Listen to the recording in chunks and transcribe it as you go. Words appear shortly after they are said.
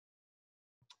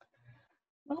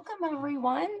Welcome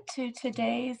everyone to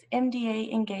today's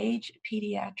MDA Engage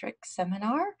Pediatric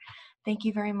Seminar. Thank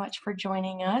you very much for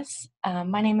joining us.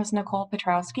 My name is Nicole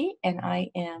Petrowski and I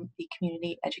am the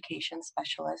Community Education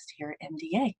Specialist here at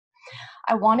MDA.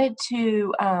 I wanted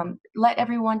to let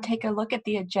everyone take a look at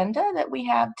the agenda that we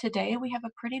have today. We have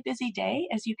a pretty busy day,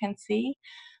 as you can see.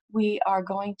 We are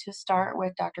going to start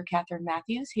with Dr. Katherine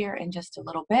Mathews here in just a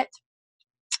little bit.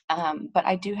 But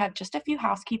I do have just a few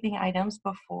housekeeping items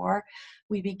before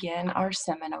we begin our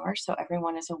seminar, so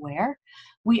everyone is aware.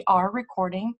 We are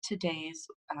recording today's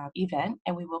event,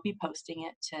 and we will be posting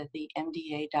it to the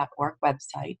mda.org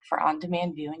website for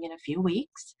on-demand viewing in a few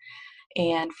weeks.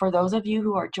 And for those of you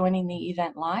who are joining the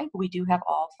event live, we do have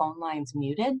all phone lines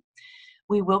muted.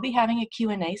 We will be having a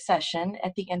Q&A session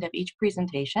at the end of each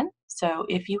presentation. So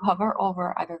if you hover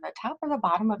over either the top or the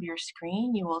bottom of your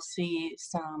screen, you will see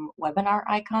some webinar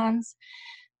icons.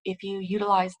 If you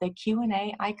utilize the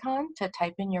Q&A icon to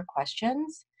type in your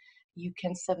questions, you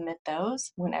can submit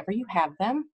those whenever you have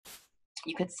them.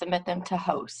 You could submit them to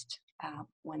host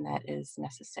when that is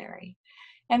necessary.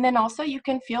 And then also you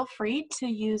can feel free to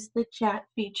use the chat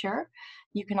feature.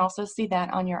 You can also see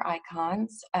that on your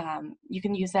icons. You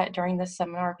can use that during the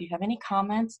seminar. If you have any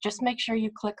comments, just make sure you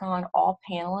click on all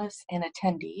panelists and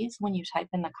attendees when you type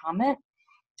in the comment.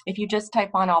 If you just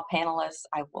type on all panelists,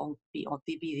 I won't be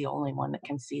the only one that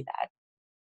can see that.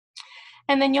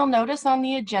 And then you'll notice on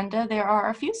the agenda, there are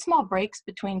a few small breaks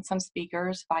between some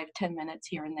speakers, 5-10 minutes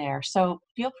here and there. So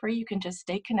feel free, you can just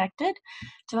stay connected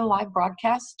to the live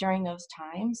broadcast during those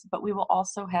times, but we will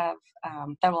also have,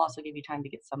 that will also give you time to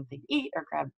get something to eat or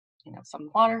grab,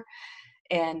 some water.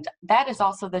 And that is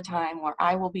also the time where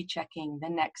I will be checking the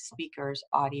next speaker's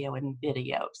audio and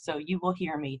video. So you will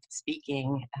hear me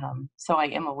speaking, so I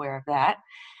am aware of that.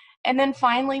 And then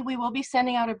finally, we will be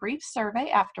sending out a brief survey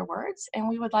afterwards, and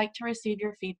we would like to receive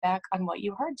your feedback on what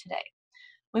you heard today.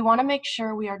 We want to make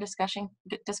sure we are discussing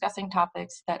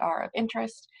topics that are of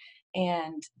interest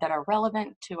and that are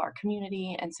relevant to our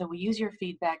community, and so we use your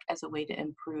feedback as a way to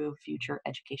improve future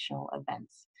educational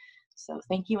events. So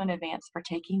thank you in advance for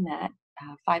taking that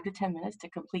 5 to 10 minutes to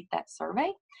complete that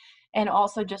survey. And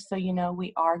also, just so you know,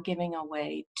 we are giving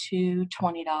away 2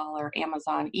 $20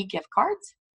 Amazon e-gift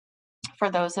cards. For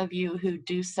those of you who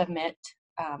do submit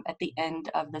at the end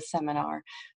of the seminar,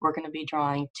 we're going to be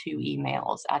drawing 2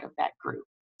 emails out of that group.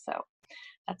 So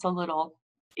that's a little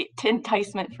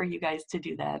enticement for you guys to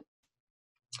do that.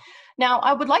 Now,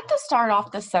 I would like to start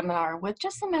off the seminar with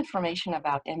just some information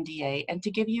about MDA and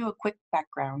to give you a quick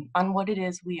background on what it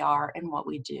is we are and what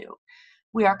we do.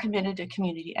 We are committed to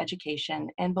community education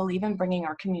and believe in bringing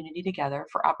our community together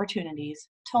for opportunities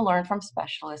to learn from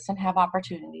specialists and have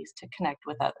opportunities to connect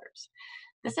with others.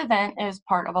 This event is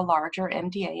part of a larger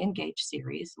MDA Engage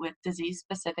series with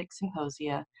disease-specific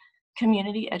symposia,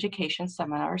 community education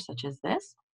seminars such as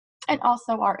this, and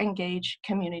also our Engage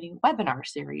community webinar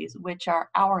series, which are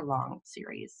hour-long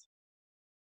series.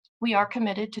 We are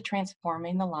committed to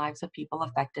transforming the lives of people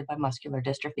affected by muscular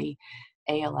dystrophy,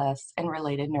 ALS, and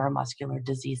related neuromuscular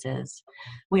diseases.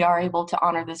 We are able to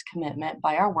honor this commitment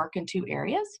by our work in 2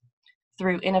 areas: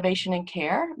 through innovation in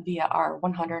care via our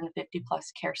 150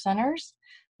 plus care centers,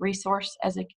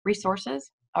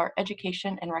 resources, our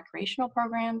education and recreational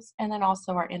programs, and then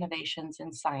also our innovations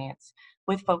in science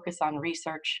with focus on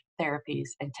research, therapies,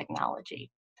 and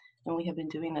technology. And we have been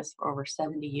doing this for over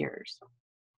 70 years.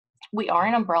 We are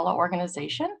an umbrella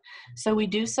organization, so we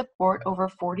do support over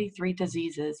 43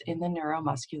 diseases in the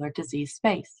neuromuscular disease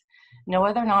space. No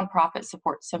other nonprofit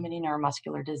supports so many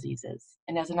neuromuscular diseases.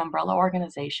 And as an umbrella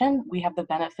organization, we have the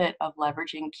benefit of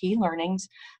leveraging key learnings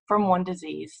from one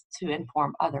disease to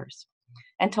inform others.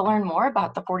 And to learn more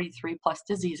about the 43 plus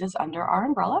diseases under our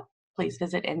umbrella, please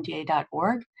visit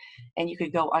mda.org, and you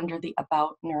could go under the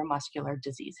About Neuromuscular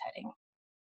Disease heading.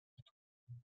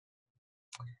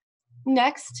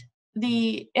 Next,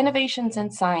 the innovations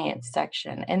in science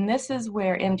section, and this is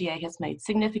where MDA has made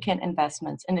significant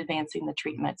investments in advancing the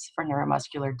treatments for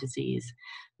neuromuscular disease.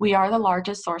 We are the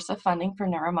largest source of funding for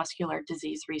neuromuscular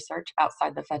disease research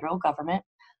outside the federal government,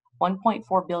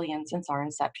 $1.4 billion since our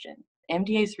inception.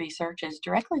 MDA's research is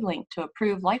directly linked to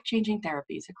approved life-changing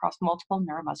therapies across multiple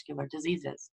neuromuscular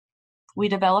diseases. We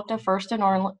developed a first and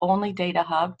only data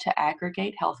hub to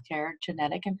aggregate healthcare,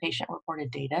 genetic, and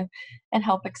patient-reported data and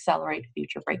help accelerate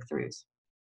future breakthroughs.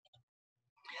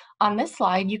 On this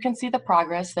slide, you can see the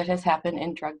progress that has happened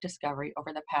in drug discovery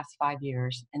over the past 5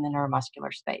 years in the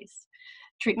neuromuscular space.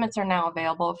 Treatments are now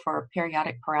available for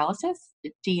periodic paralysis,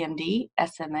 DMD,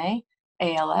 SMA,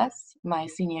 ALS,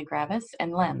 myasthenia gravis,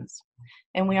 and LEMS.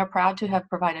 And we are proud to have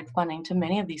provided funding to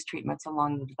many of these treatments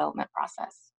along the development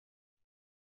process.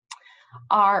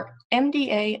 Our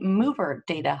MDA Mover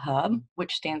Data Hub,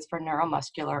 which stands for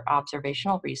Neuromuscular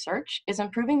Observational Research, is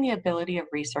improving the ability of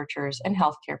researchers and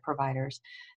healthcare providers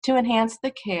to enhance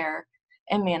the care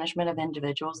and management of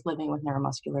individuals living with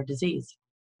neuromuscular disease.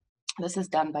 This is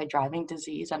done by driving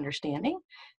disease understanding,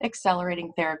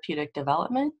 accelerating therapeutic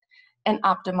development, and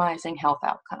optimizing health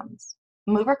outcomes.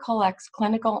 Mover collects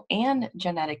clinical and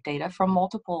genetic data from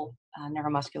multiple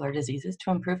neuromuscular diseases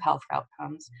to improve health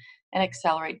outcomes and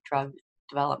accelerate drug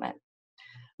development.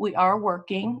 We are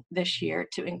working this year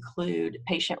to include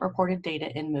patient-reported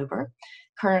data in Mover.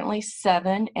 Currently,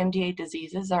 7 MDA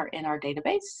diseases are in our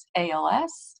database: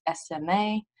 ALS,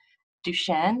 SMA,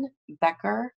 Duchenne,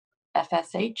 Becker,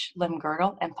 FSH,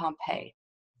 limb-girdle, and Pompe.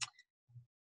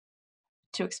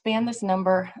 To expand this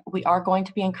number, we are going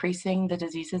to be increasing the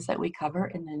diseases that we cover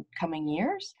in the coming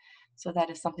years. So that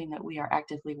is something that we are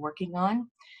actively working on.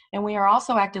 And we are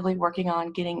also actively working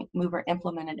on getting Mover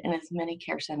implemented in as many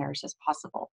care centers as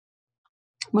possible.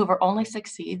 Mover only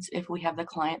succeeds if we have the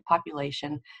client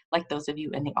population like those of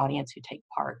you in the audience who take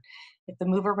part. If the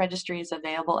Mover registry is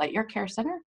available at your care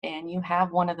center and you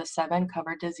have one of the 7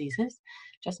 covered diseases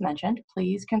just mentioned,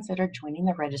 please consider joining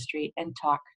the registry and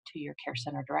talk to your care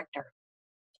center director.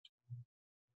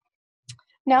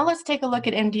 Now let's take a look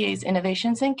at MDA's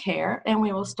innovations in care, and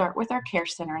we will start with our care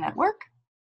center network.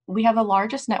 We have the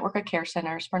largest network of care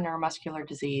centers for neuromuscular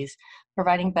disease,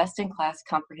 providing best-in-class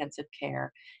comprehensive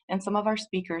care. And some of our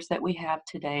speakers that we have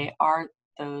today are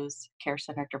those care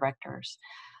center directors.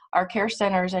 Our care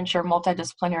centers ensure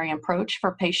multidisciplinary approach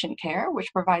for patient care,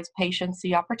 which provides patients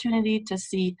the opportunity to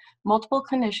see multiple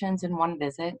clinicians in one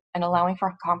visit and allowing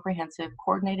for comprehensive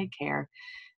coordinated care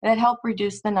that help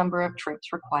reduce the number of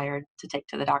trips required to take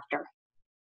to the doctor.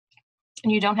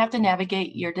 And you don't have to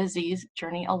navigate your disease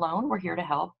journey alone. We're here to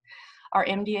help. Our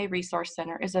MDA Resource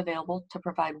Center is available to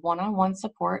provide one-on-one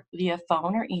support via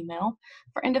phone or email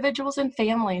for individuals and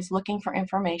families looking for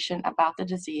information about the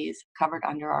disease covered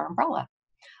under our umbrella.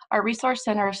 Our Resource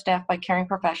Center is staffed by caring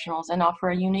professionals and offer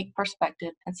a unique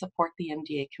perspective and support the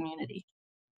MDA community.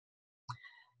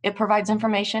 It provides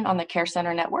information on the care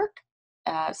center network,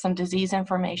 some disease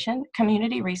information,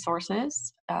 community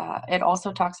resources. It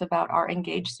also talks about our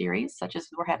Engage series, such as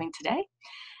we're having today.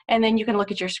 And then you can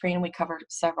look at your screen. We cover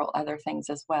several other things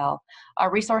as well.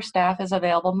 Our resource staff is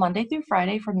available Monday through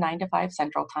Friday from 9 to 5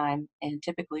 Central Time, and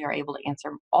typically are able to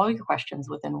answer all your questions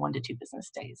within 1 to 2 business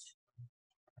days.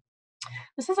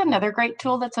 This is another great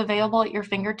tool that's available at your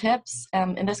fingertips,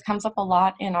 and this comes up a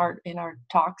lot in our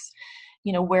talks.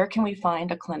 You know, where can we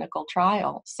find a clinical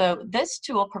trial? So this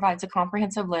tool provides a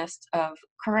comprehensive list of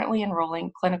currently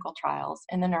enrolling clinical trials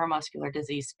in the neuromuscular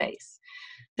disease space.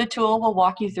 The tool will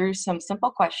walk you through some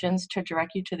simple questions to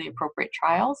direct you to the appropriate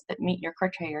trials that meet your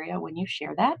criteria when you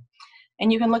share that.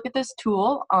 And you can look at this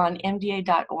tool on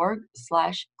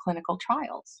mda.org/clinical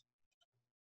trials.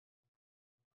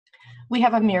 We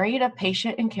have a myriad of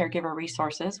patient and caregiver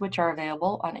resources which are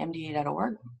available on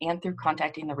mda.org and through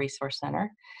contacting the Resource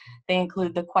Center. They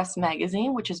include the Quest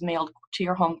magazine, which is mailed to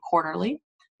your home quarterly,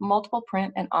 multiple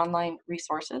print and online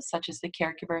resources such as the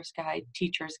Caregiver's Guide,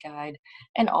 Teacher's Guide,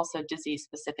 and also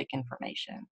disease-specific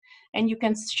information. And you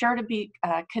can sure to be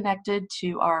connected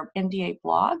to our MDA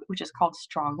blog, which is called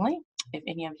Strongly, if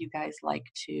any of you guys like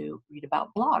to read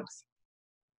about blogs.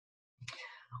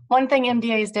 One thing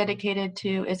MDA is dedicated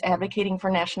to is advocating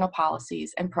for national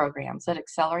policies and programs that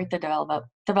accelerate the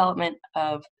development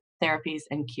of therapies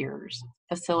and cures,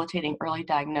 facilitating early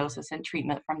diagnosis and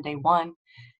treatment from day one,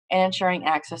 and ensuring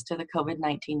access to the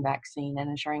COVID-19 vaccine and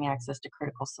ensuring access to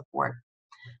critical support.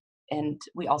 And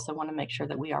we also want to make sure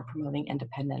that we are promoting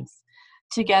independence.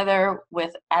 Together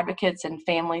with advocates and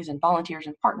families and volunteers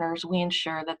and partners, we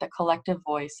ensure that the collective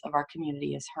voice of our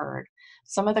community is heard.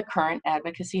 Some of the current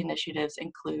advocacy initiatives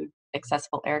include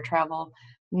accessible air travel,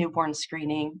 newborn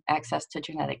screening, access to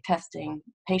genetic testing,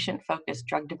 patient-focused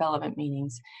drug development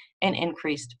meetings, and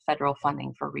increased federal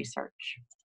funding for research.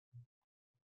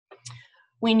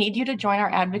 We need you to join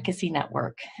our advocacy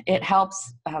network. It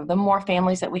helps the more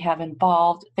families that we have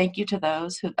involved. Thank you to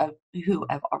those who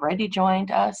have already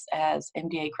joined us as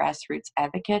MDA grassroots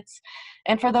advocates.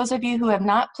 And for those of you who have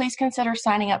not, please consider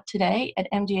signing up today at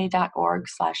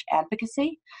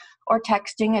mda.org/advocacy or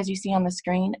texting, as you see on the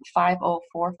screen,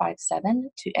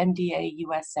 50457 to MDA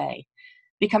USA.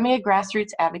 Becoming a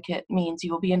grassroots advocate means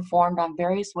you will be informed on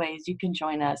various ways you can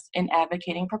join us in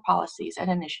advocating for policies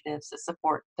and initiatives that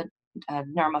support the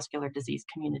neuromuscular disease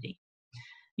community.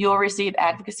 You will receive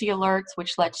advocacy alerts,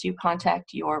 which lets you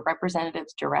contact your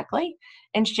representatives directly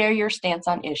and share your stance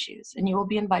on issues. And you will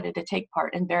be invited to take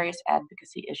part in various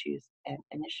advocacy issues and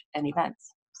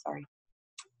events.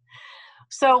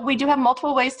 So we do have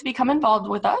multiple ways to become involved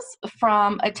with us,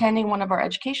 from attending one of our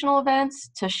educational events,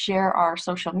 to share our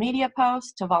social media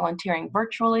posts, to volunteering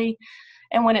virtually,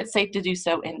 and when it's safe to do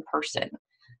so in person.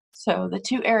 So the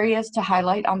two areas to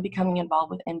highlight on becoming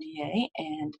involved with MDA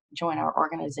and join our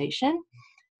organization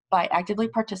by actively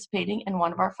participating in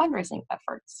one of our fundraising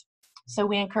efforts. So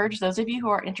we encourage those of you who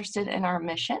are interested in our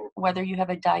mission, whether you have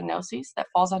a diagnosis that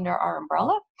falls under our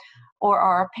umbrella, or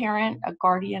are a parent, a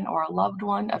guardian, or a loved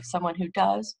one of someone who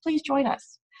does, please join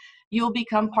us. You will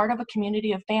become part of a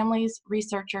community of families,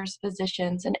 researchers,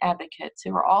 physicians, and advocates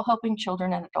who are all helping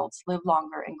children and adults live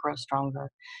longer and grow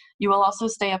stronger. You will also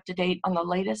stay up to date on the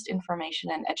latest information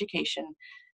and education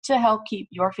to help keep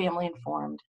your family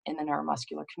informed in the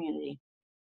neuromuscular community.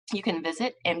 You can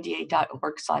visit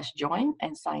mda.org/join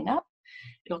and sign up.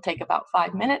 It'll take about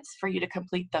 5 minutes for you to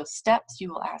complete those steps. You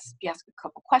will be asked a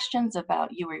couple questions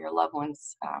about you or your loved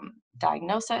one's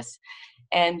diagnosis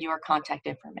and your contact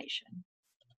information.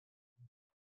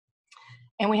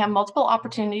 And we have multiple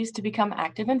opportunities to become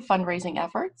active in fundraising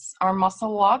efforts. Our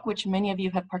muscle walk, which many of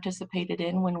you have participated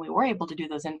in when we were able to do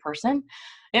those in person,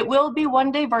 it will be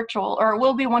one day virtual, or it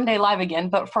will be one day live again,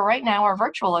 but for right now, our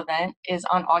virtual event is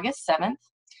on August 7th.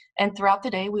 And throughout the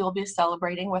day, we will be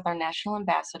celebrating with our national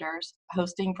ambassadors,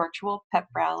 hosting virtual pep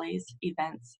rallies,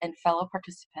 events, and fellow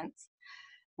participants.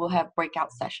 We'll have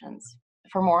breakout sessions.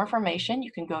 For more information,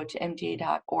 you can go to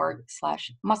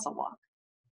mda.org/musclewalk.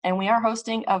 And we are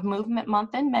hosting a movement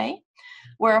month in May,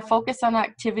 where a focus on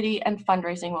activity and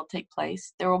fundraising will take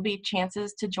place. There will be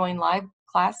chances to join live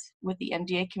class with the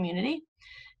MDA community.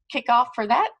 Kickoff for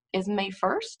that is May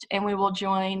 1st, and we will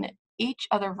join each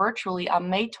other virtually on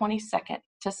May 22nd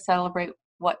to celebrate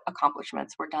what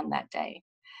accomplishments were done that day.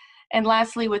 And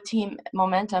lastly, with Team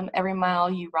Momentum, every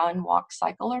mile you run, walk,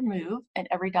 cycle, or move, and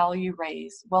every dollar you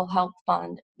raise will help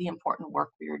fund the important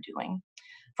work we are doing.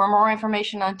 For more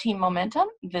information on Team Momentum,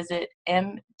 visit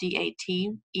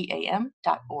mdateam.org.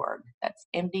 That's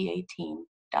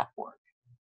mdateam.org.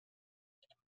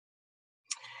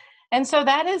 And so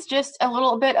that is just a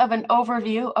little bit of an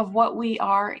overview of what we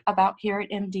are about here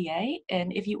at MDA.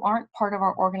 And if you aren't part of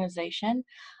our organization,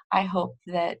 I hope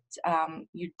that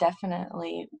you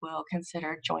definitely will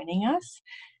consider joining us,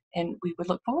 and we would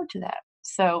look forward to that.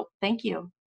 So thank you.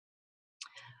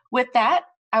 With that,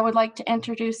 I would like to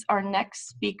introduce our next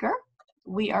speaker.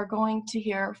 We are going to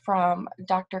hear from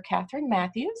Dr. Katherine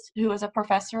Mathews, who is a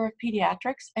professor of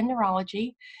pediatrics and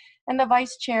neurology and the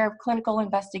Vice Chair of Clinical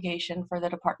Investigation for the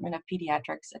Department of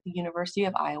Pediatrics at the University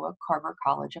of Iowa Carver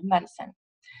College of Medicine.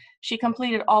 She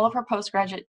completed all of her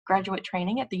postgraduate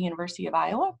training at the University of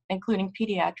Iowa, including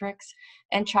pediatrics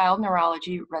and child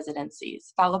neurology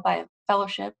residencies, followed by a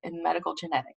fellowship in medical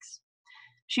genetics.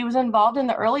 She was involved in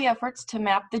the early efforts to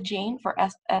map the gene for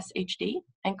SHD,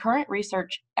 and current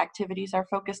research activities are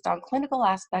focused on clinical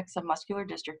aspects of muscular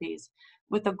dystrophies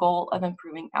with the goal of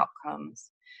improving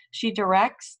outcomes. She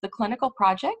directs the clinical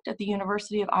project at the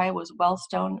University of Iowa's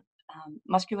Wellstone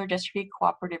Muscular Dystrophy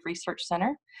Cooperative Research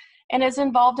Center and is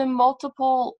involved in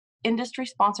multiple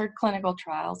industry-sponsored clinical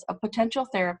trials of potential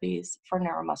therapies for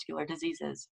neuromuscular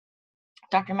diseases.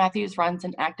 Dr. Mathews runs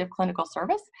an active clinical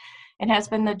service and has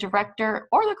been the director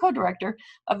or the co-director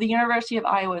of the University of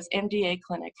Iowa's MDA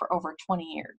clinic for over 20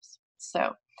 years.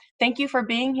 So thank you for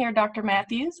being here, Dr.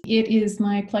 Mathews. It is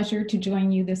my pleasure to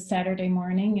join you this Saturday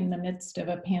morning in the midst of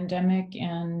a pandemic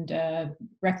and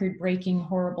record-breaking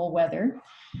horrible weather.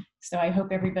 So I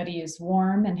hope everybody is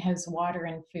warm and has water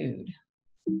and food.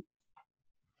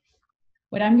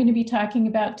 What I'm going to be talking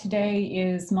about today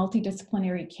is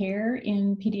multidisciplinary care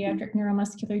in pediatric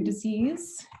neuromuscular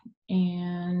disease.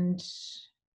 And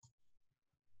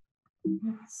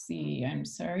let's see, I'm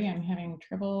sorry, I'm having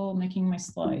trouble making my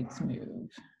slides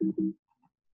move.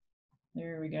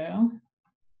 There we go.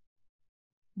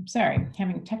 I'm sorry,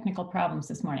 having technical problems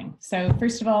this morning. So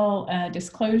first of all,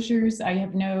 disclosures. I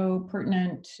have no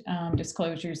pertinent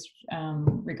disclosures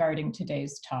regarding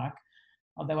today's talk,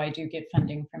 although I do get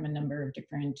funding from a number of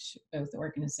different both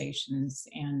organizations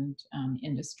and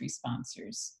industry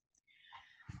sponsors.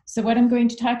 So what I'm going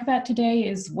to talk about today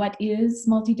is what is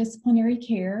multidisciplinary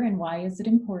care and why is it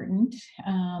important?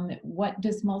 What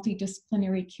does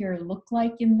multidisciplinary care look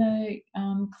like in the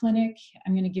clinic?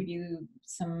 I'm going to give you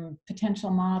some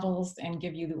potential models and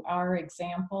give you our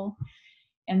example.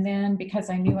 And then, because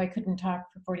I knew I couldn't talk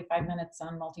for 45 minutes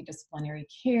on multidisciplinary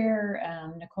care,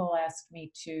 Nicole asked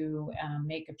me to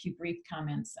make a few brief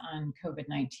comments on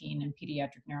COVID-19 and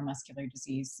pediatric neuromuscular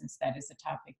disease, since that is a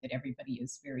topic that everybody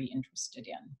is very interested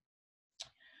in.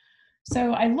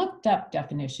 So I looked up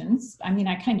definitions. I mean,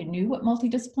 I kind of knew what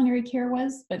multidisciplinary care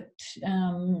was, but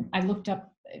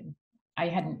I I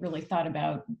hadn't really thought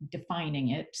about defining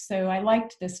it. So I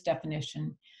liked this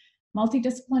definition.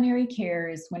 Multidisciplinary care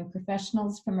is when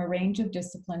professionals from a range of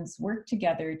disciplines work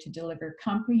together to deliver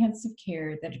comprehensive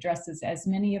care that addresses as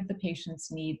many of the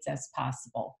patient's needs as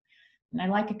possible. And I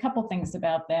like a couple things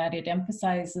about that. It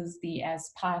emphasizes the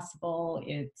as possible.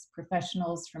 It's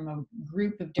professionals from a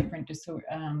group of different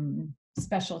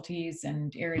specialties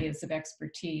and areas of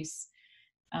expertise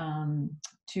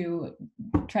to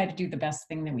try to do the best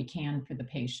thing that we can for the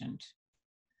patient.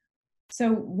 So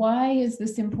why is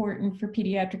this important for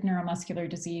pediatric neuromuscular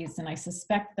disease? And I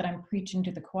suspect that I'm preaching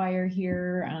to the choir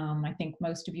here. I think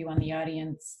most of you on the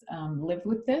audience live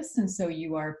with this, and so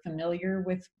you are familiar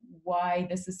with why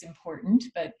this is important,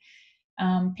 but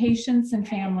patients and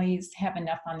families have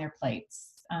enough on their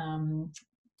plates.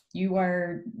 You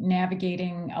are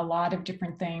navigating a lot of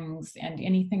different things, and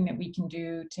anything that we can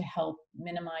do to help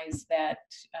minimize that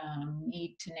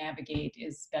need to navigate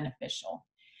is beneficial.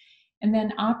 And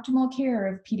then optimal care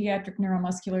of pediatric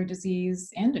neuromuscular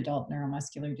disease and adult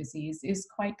neuromuscular disease is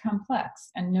quite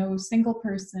complex, and no single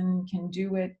person can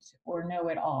do it or know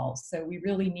it all. So we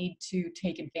really need to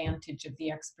take advantage of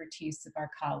the expertise of our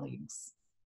colleagues.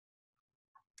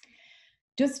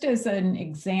 Just as an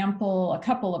example, a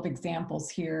couple of examples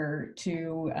here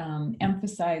to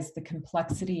emphasize the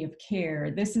complexity of care.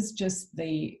 This is just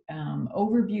the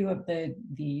overview of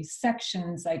the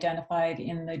sections identified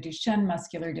in the Duchenne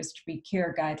Muscular Dystrophy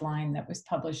Care Guideline that was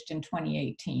published in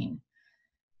 2018.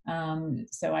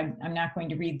 So I'm not going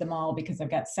to read them all because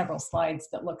I've got several slides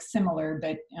that look similar,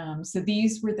 but so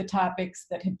these were the topics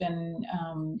that had been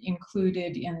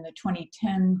included in the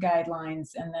 2010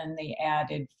 guidelines, and then they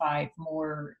added 5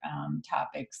 more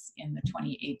topics in the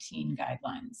 2018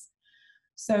 guidelines.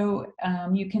 So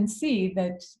you can see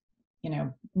that,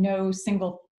 no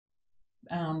single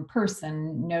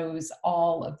person knows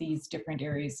all of these different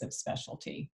areas of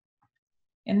specialty.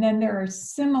 And then there are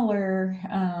similar,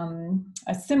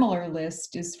 a similar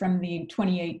list is from the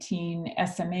 2018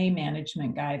 SMA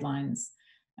management guidelines.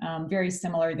 Very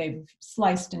similar, they've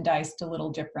sliced and diced a little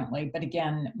differently, but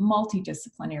again,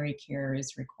 multidisciplinary care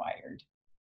is required.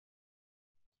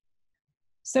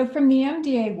 So from the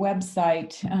MDA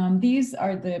website, these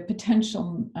are the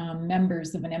potential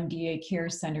members of an MDA care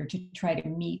center to try to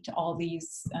meet all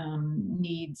these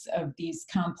needs of these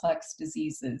complex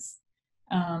diseases.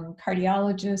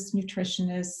 Cardiologists,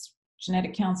 nutritionists,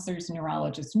 genetic counselors,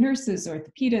 neurologists, nurses,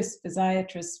 orthopedists,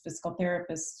 physiatrists, physical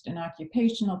therapists, and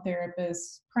occupational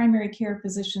therapists. Primary care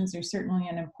physicians are certainly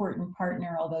an important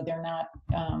partner, although they're not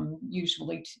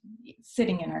usually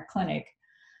sitting in our clinic.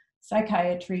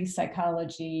 Psychiatry,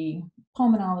 psychology,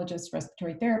 pulmonologists,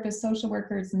 respiratory therapists, social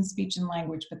workers, and speech and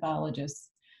language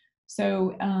pathologists.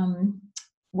 So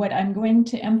what I'm going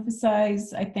to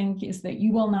emphasize, I think, is that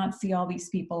you will not see all these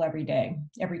people every day,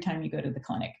 every time you go to the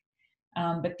clinic.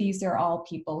 But these are all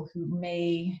people who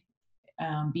may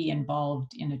be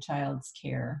involved in a child's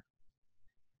care.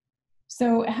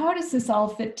 So how does this all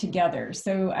fit together?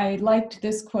 So I liked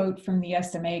this quote from the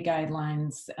SMA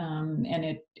guidelines, and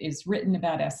it is written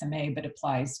about SMA, but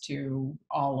applies to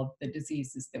all of the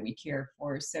diseases that we care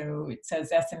for. So it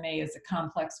says SMA is a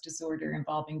complex disorder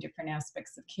involving different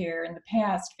aspects of care. In the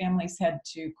past, families had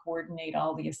to coordinate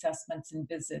all the assessments and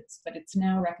visits, but it's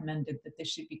now recommended that this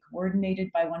should be coordinated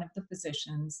by one of the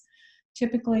physicians,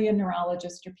 typically a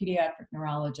neurologist or pediatric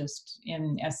neurologist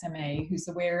in SMA who's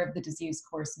aware of the disease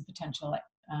course and potential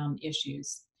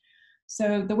issues.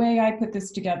 So the way I put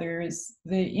this together is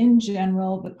in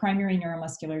general, the primary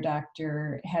neuromuscular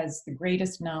doctor has the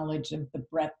greatest knowledge of the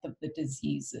breadth of the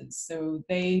diseases. So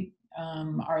they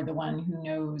are the one who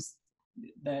knows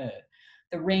the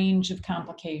range of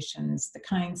complications, the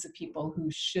kinds of people who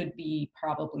should be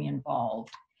probably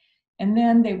involved. And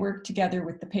then they work together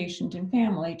with the patient and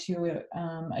family to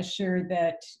assure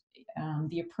that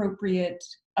the appropriate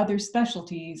other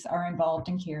specialties are involved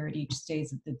in care at each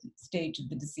stage of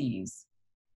the disease.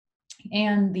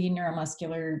 And the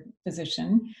neuromuscular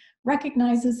physician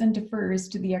recognizes and defers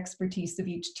to the expertise of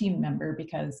each team member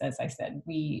because, as I said,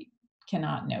 we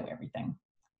cannot know everything.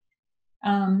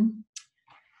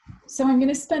 So I'm going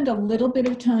to spend a little bit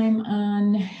of time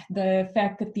on the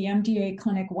fact that the MDA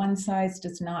clinic, one size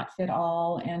does not fit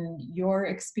all, and your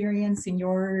experience in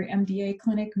your MDA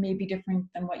clinic may be different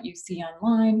than what you see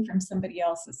online from somebody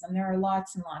else's, and there are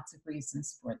lots and lots of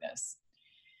reasons for this.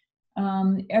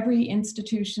 Every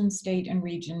institution, state, and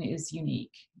region is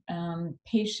unique.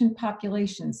 Patient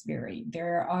populations vary.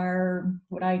 There are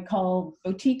what I call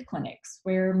boutique clinics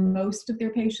where most of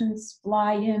their patients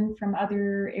fly in from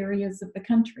other areas of the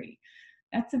country.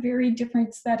 that's a very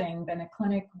different setting than a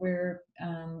clinic where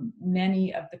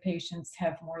many of the patients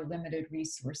have more limited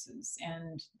resources,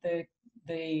 and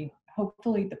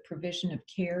hopefully the provision of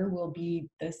care will be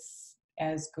this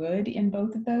as good in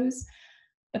both of those,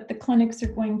 but the clinics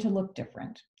are going to look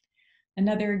different.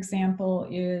 Another example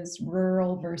is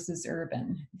rural versus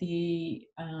urban.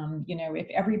 If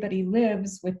everybody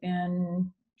lives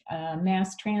within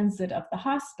mass transit of the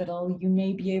hospital, you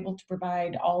may be able to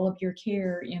provide all of your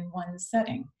care in one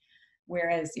setting.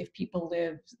 Whereas if people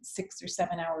live 6 or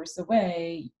 7 hours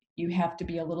away, you have to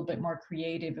be a little bit more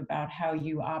creative about how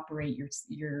you operate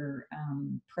your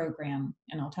program.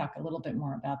 And I'll talk a little bit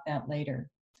more about that later.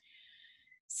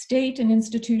 State and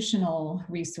institutional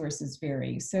resources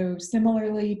vary. So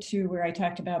similarly to where I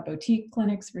talked about boutique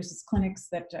clinics versus clinics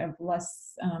that have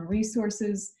less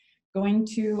resources, going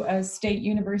to a state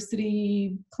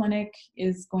university clinic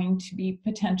is going to be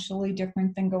potentially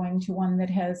different than going to one that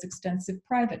has extensive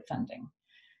private funding.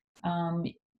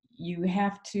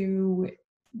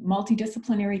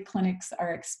 Multidisciplinary clinics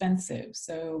are expensive.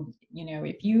 So,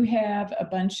 if you have a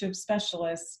bunch of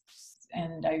specialists,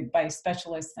 and by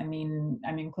specialists, I mean,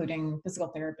 I'm including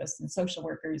physical therapists and social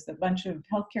workers, a bunch of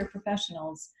healthcare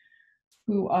professionals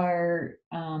who are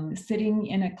sitting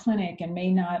in a clinic and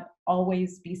may not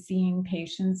always be seeing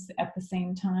patients at the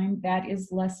same time, that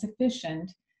is less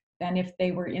efficient than if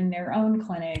they were in their own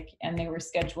clinic and they were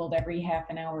scheduled every half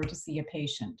an hour to see a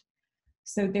patient.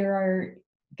 So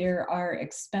there are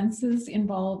expenses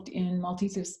involved in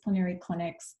multidisciplinary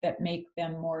clinics that make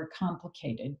them more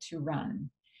complicated to run.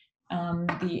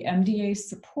 The MDA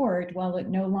support, while it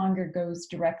no longer goes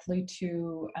directly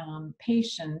to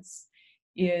patients,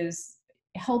 is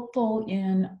helpful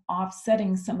in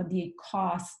offsetting some of the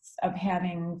costs of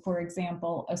having, for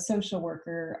example, a social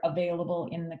worker available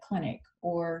in the clinic,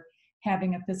 or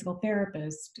having a physical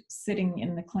therapist sitting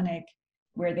in the clinic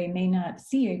where they may not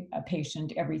see a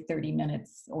patient every 30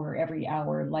 minutes or every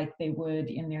hour like they would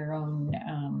in their own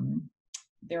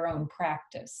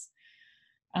practice.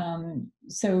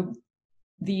 So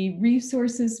the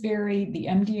resources vary. The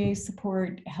MDA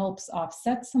support helps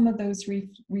offset some of those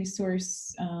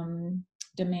resource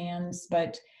demands,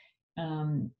 but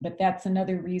that's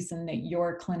another reason that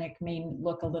your clinic may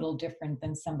look a little different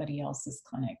than somebody else's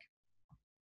clinic.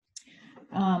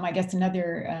 I guess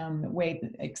another way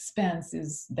that expense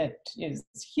is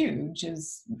huge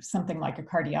is something like a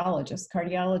cardiologist.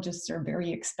 Cardiologists are very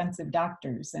expensive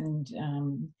doctors, and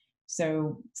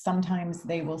so sometimes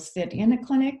they will sit in a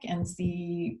clinic and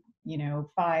see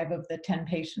 5 of the 10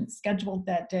 patients scheduled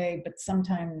that day, but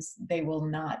sometimes they will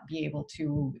not be able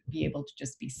to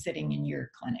just be sitting in your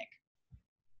clinic.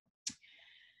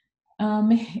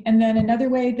 And then another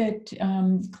way that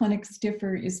clinics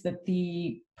differ is that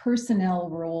the personnel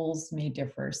roles may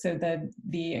differ. So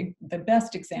the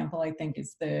best example, I think,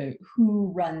 is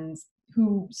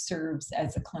who serves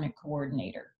as a clinic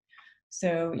coordinator.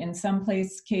 So in some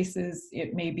cases,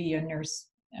 it may be a nurse,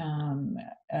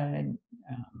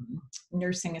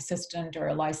 nursing assistant, or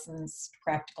a licensed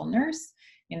practical nurse.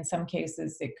 In some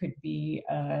cases, it could be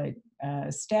a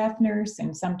staff nurse.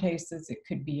 In some cases, it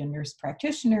could be a nurse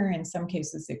practitioner. In some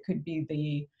cases, it could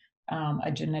be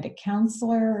a genetic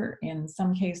counselor. In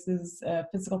some cases, a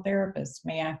physical therapist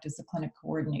may act as a clinic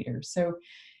coordinator. So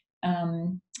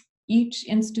each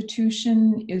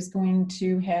institution is going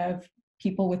to have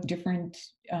people with different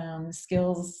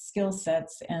skill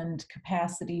sets and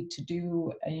capacity to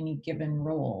do any given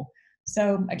role.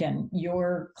 So again,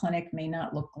 your clinic may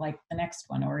not look like the next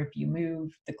one, or if you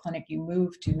move, the clinic you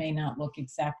move to may not look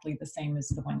exactly the same as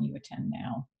the one you attend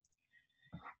now.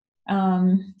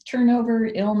 Turnover,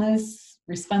 illness,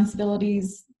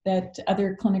 responsibilities that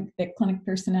clinic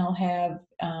personnel have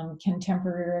can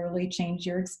temporarily change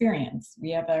your experience. We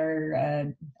have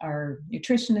our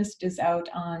nutritionist is out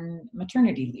on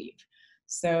maternity leave.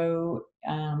 So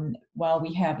while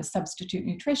we have a substitute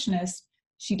nutritionist,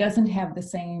 she doesn't have the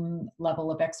same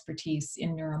level of expertise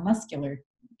in neuromuscular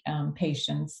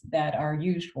patients that our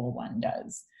usual one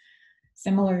does.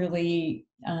 Similarly,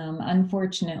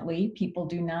 unfortunately, people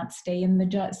do not stay in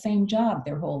the same job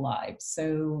their whole lives.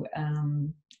 So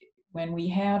when we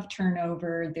have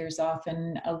turnover, there's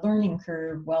often a learning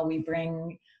curve while we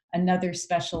bring another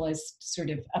specialist sort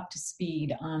of up to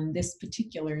speed on this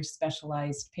particular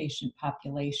specialized patient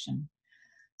population.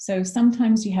 So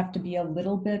sometimes you have to be a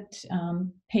little bit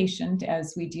patient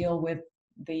as we deal with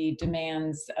the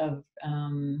demands of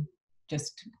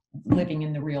just living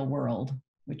in the real world,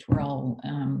 which we're all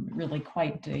really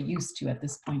quite used to at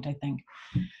this point, I think.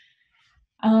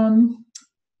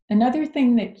 Another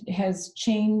thing that has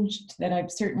changed that I've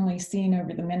certainly seen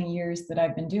over the many years that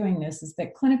I've been doing this is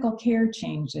that clinical care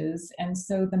changes, and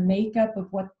so the makeup of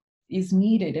what is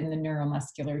needed in the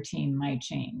neuromuscular team might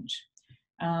change.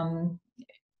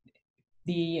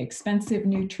 The expensive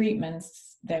new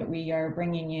treatments that we are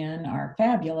bringing in are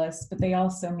fabulous, but they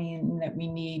also mean that we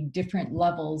need different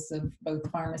levels of both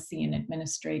pharmacy and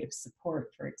administrative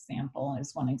support, for example,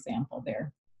 as one example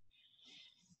there.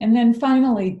 And then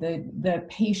finally, the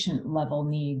patient level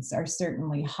needs are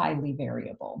certainly highly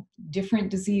variable. Different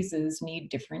diseases need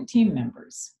different team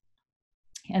members.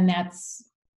 And that's,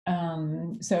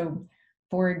 so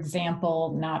for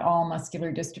example, not all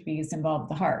muscular dystrophies involve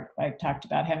the heart. I've talked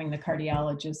about having the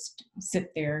cardiologist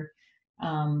sit there,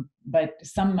 but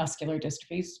some muscular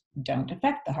dystrophies don't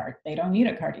affect the heart. They don't need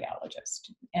a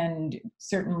cardiologist. And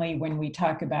certainly when we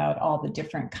talk about all the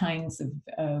different kinds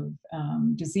of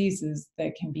diseases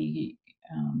that can be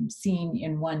seen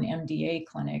in one MDA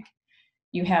clinic,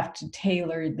 you have to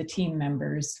tailor the team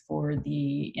members for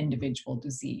the individual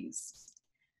disease.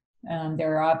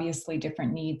 There are obviously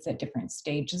different needs at different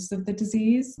stages of the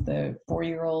disease. The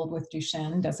 4-year-old with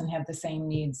Duchenne doesn't have the same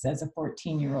needs as a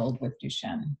 14-year-old with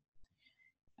Duchenne.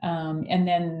 And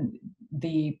then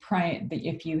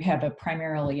if you have a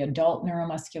primarily adult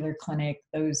neuromuscular clinic,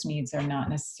 those needs are not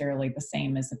necessarily the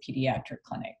same as a pediatric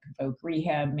clinic. Voc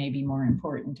rehab may be more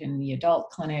important in the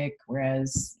adult clinic,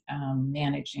 whereas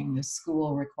managing the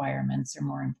school requirements are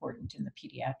more important in the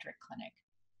pediatric clinic.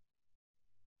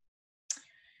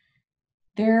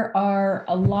 There are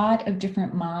a lot of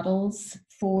different models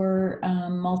for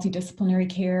multidisciplinary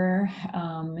care.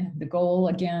 The goal,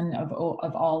 again, of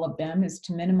all of them is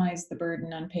to minimize the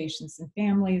burden on patients and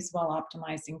families while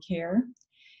optimizing care.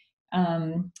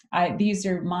 These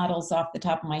are models off the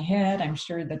top of my head. I'm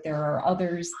sure that there are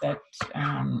others that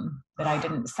I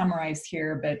didn't summarize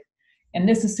here, and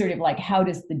this is sort of like, how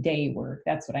does the day work?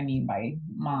 That's what I mean by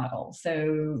model.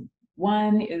 So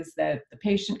one is that the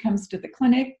patient comes to the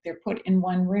clinic, they're put in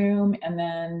one room, and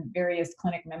then various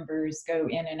clinic members go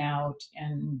in and out,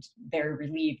 and they're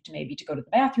relieved maybe to go to the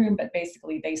bathroom, but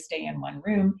basically they stay in one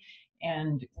room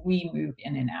and we move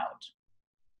in and out.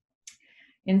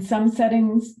 In some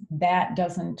settings,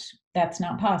 that's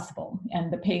not possible,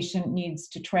 and the patient needs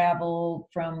to travel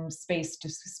from space to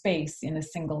space in a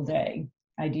single day,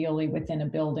 ideally within a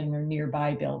building or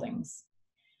nearby buildings.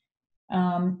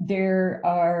 There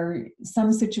are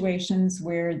some situations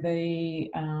where a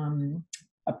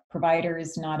provider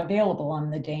is not available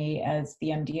on the day as the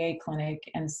MDA clinic,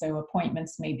 and so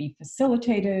appointments may be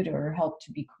facilitated or helped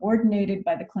to be coordinated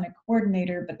by the clinic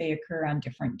coordinator, but they occur on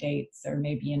different dates or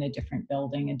maybe in a different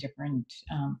building, a different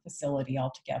facility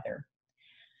altogether.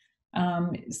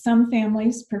 Some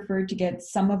families prefer to get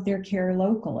some of their care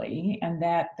locally, and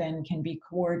that then can be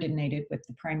coordinated with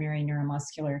the primary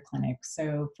neuromuscular clinic.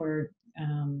 So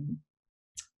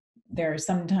there are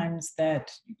sometimes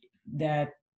that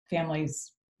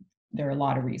families, there are a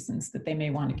lot of reasons that they may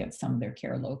want to get some of their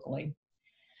care locally.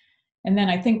 And then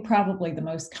I think probably the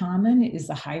most common is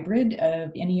a hybrid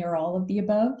of any or all of the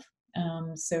above.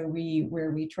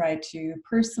 Where we try to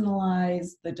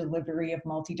personalize the delivery of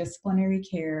multidisciplinary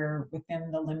care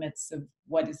within the limits of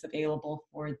what is available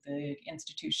for the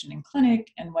institution and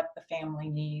clinic and what the family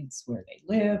needs, where they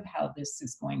live, how this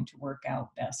is going to work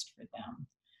out best for them.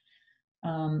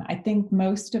 I think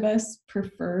most of us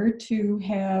prefer to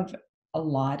have a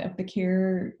lot of the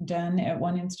care done at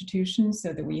one institution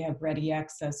so that we have ready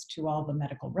access to all the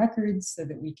medical records, so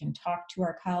that we can talk to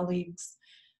our colleagues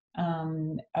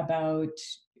about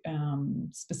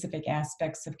specific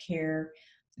aspects of care.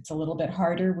 It's a little bit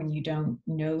harder when you don't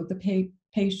know the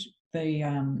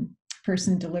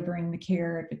person delivering the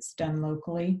care if it's done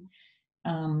locally,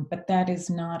 but that is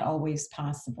not always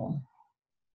possible.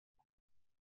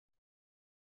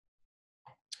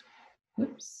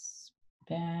 Whoops,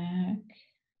 back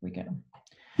we go.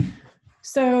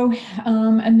 So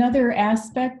another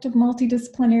aspect of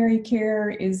multidisciplinary care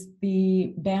is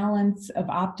the balance of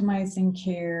optimizing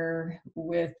care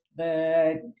with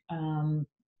the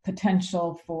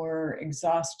potential for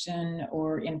exhaustion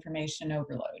or information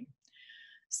overload.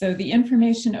 So the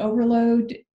information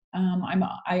overload,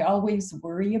 I always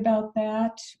worry about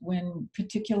that when,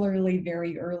 particularly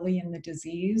very early in the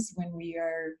disease, when we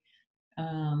are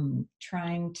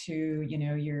trying to,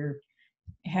 you're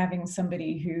having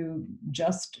somebody who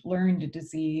just learned a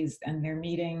disease and they're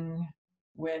meeting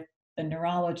with the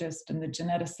neurologist and the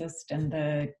geneticist and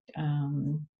the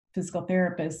physical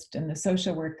therapist and the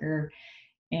social worker,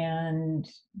 and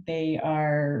they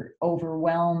are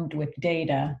overwhelmed with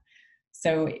data.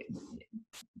 So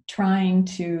trying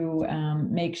to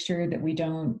make sure that we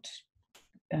don't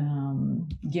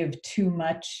give too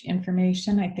much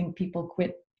information. I think people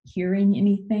quit hearing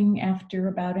anything after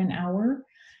about an hour.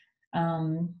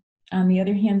 On the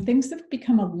other hand, things have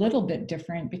become a little bit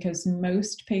different because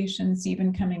most patients,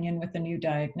 even coming in with a new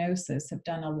diagnosis, have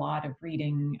done a lot of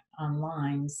reading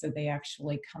online, so they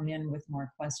actually come in with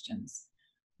more questions.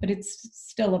 But it's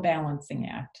still a balancing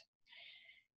act.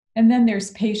 And then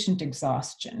there's patient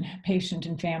exhaustion, patient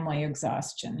and family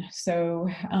exhaustion. So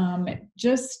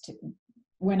just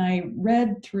when I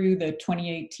read through the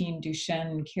 2018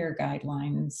 Duchenne care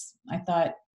guidelines, I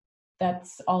thought,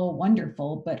 that's all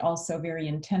wonderful, but also very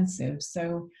intensive.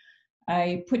 So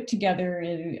I put together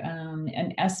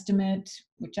an estimate,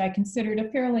 which I considered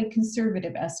a fairly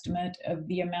conservative estimate of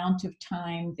the amount of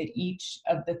time that each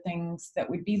of the things that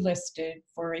would be listed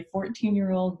for a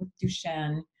 14-year-old with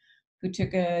Duchenne who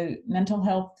took a mental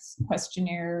health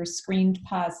questionnaire, screened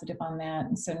positive on that,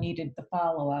 and so needed the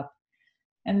follow-up.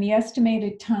 And the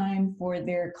estimated time for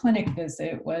their clinic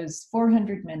visit was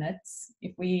 400 minutes.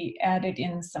 If we added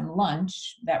in some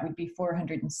lunch, that would be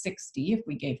 460 if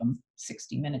we gave them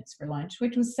 60 minutes for lunch,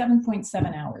 which was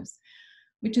 7.7 hours,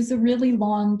 which is a really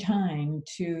long time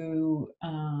to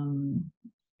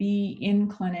be in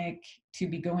clinic, to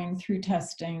be going through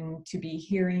testing, to be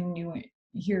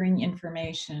hearing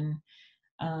information,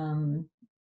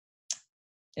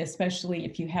 especially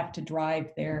if you have to drive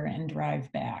there and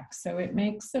drive back. So it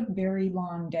makes a very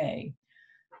long day.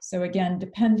 So again,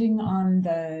 depending on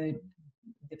the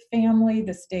family,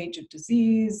 the stage of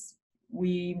disease,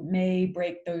 we may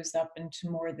break those up into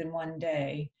more than one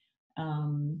day.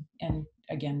 And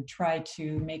again, try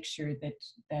to make sure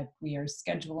that we are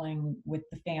scheduling with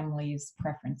the family's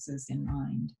preferences in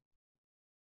mind.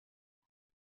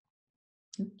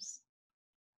 Oops.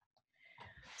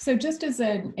 So just as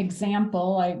an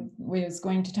example, I was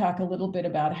going to talk a little bit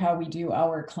about how we do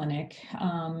our clinic.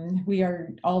 We are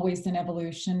always in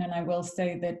evolution, and I will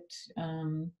say that,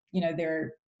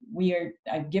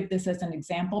 I give this as an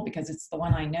example because it's the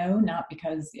one I know, not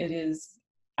because it is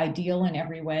ideal in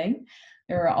every way.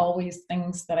 There are always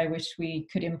things that I wish we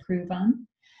could improve on.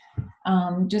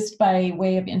 Just by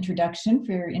way of introduction,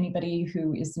 for anybody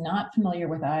who is not familiar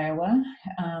with Iowa,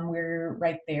 we're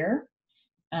right there.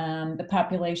 The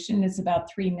population is about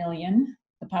 3 million.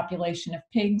 The population of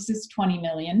pigs is 20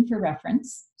 million for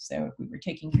reference. So if we were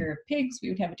taking care of pigs, we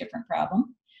would have a different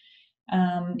problem.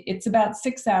 It's about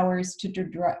 6 hours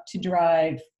to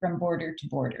drive from border to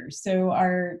border. So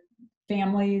our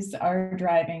families are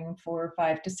driving for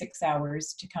 5 to 6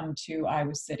 hours to come to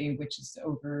Iowa City, which is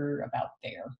over about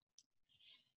there.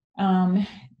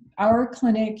 Our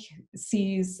clinic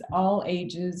sees all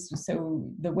ages,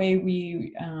 so the way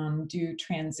we do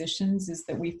transitions is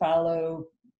that we follow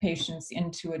patients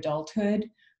into adulthood,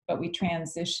 but we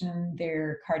transition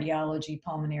their cardiology,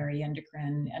 pulmonary,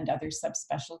 endocrine, and other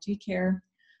subspecialty care.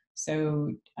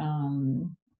 So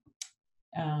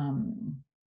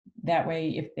that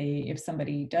way, if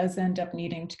somebody does end up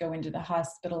needing to go into the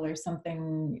hospital or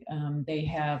something, they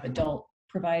have adult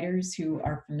providers who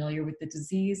are familiar with the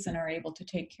disease and are able to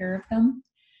take care of them.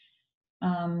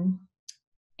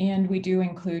 And we do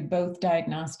include both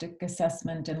diagnostic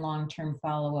assessment and long-term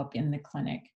follow-up in the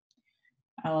clinic.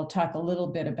 I'll talk a little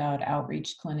bit about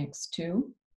outreach clinics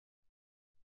too.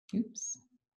 Oops,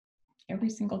 every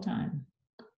single time.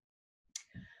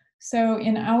 So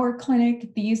in our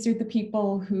clinic, these are the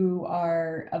people who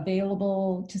are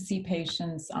available to see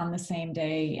patients on the same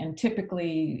day and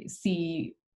typically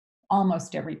see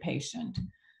almost every patient.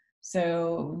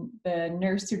 So the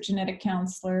nurse or genetic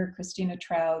counselor, Christina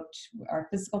Trout, our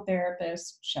physical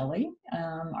therapist, Shelley,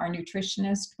 our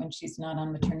nutritionist when she's not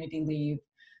on maternity leave,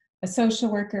 a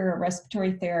social worker, a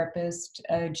respiratory therapist,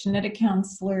 a genetic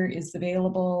counselor is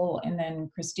available, and then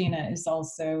Christina is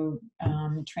also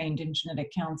trained in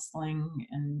genetic counseling,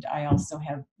 and I also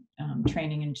have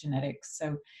training in genetics.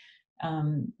 So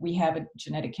we have a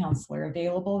genetic counselor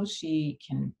available. She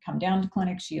can come down to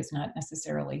clinic. She is not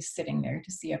necessarily sitting there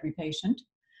to see every patient.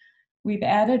 We've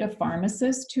added a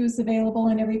pharmacist who's available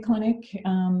in every clinic.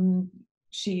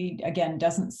 She, again,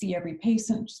 doesn't see every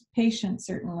patient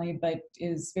certainly, but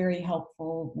is very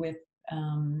helpful with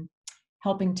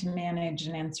helping to manage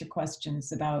and answer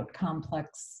questions about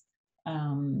complex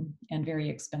and very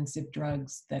expensive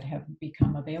drugs that have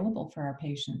become available for our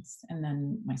patients, and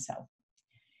then myself.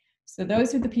 So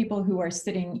those are the people who are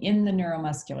sitting in the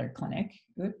neuromuscular clinic.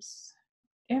 Oops,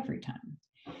 every time.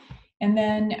 And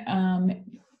then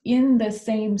in the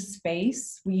same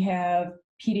space, we have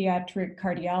pediatric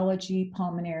cardiology,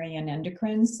 pulmonary, and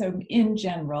endocrine. So in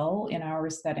general, in our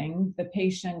setting, the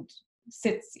patient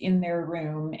sits in their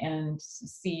room and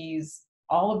sees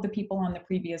all of the people on the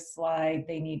previous slide,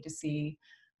 they need to see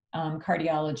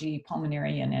cardiology,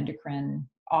 pulmonary, and endocrine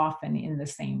often in the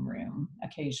same room.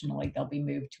 Occasionally, they'll be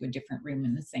moved to a different room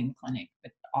in the same clinic,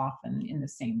 but often in the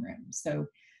same room. So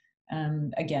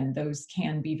again, those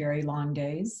can be very long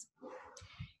days.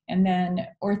 And then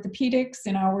orthopedics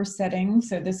in our setting.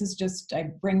 So this is just,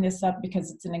 I bring this up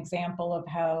because it's an example of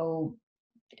how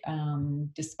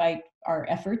despite our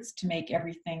efforts to make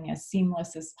everything as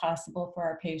seamless as possible for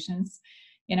our patients,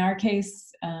 in our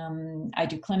case, I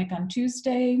do clinic on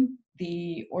Tuesday.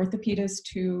 The orthopedist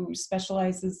who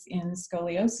specializes in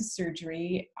scoliosis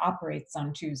surgery operates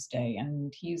on Tuesday,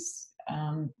 and he's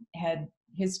had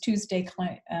his Tuesday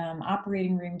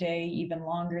operating room day even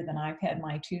longer than I've had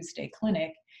my Tuesday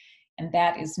clinic, and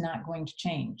that is not going to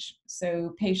change.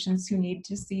 So patients who need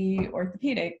to see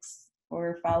orthopedics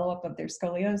or follow-up of their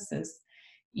scoliosis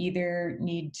either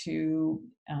need to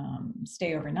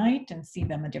stay overnight and see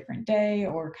them a different day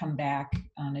or come back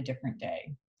on a different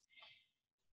day.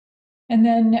 And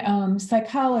then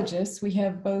psychologists, we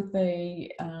have both a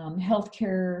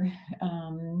healthcare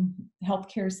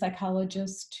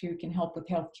psychologist who can help with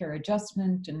healthcare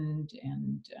adjustment and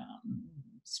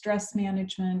stress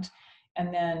management,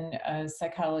 and then a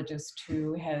psychologist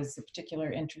who has a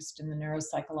particular interest in the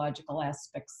neuropsychological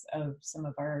aspects of some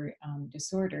of our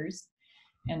disorders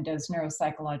and does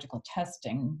neuropsychological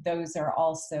testing. Those are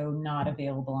also not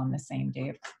available on the same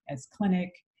day as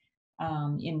clinic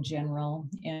in general.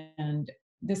 And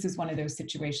this is one of those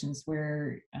situations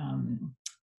where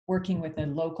working with a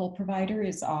local provider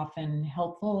is often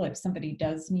helpful. If somebody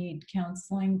does need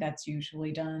counseling, that's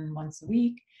usually done once a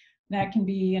week. That can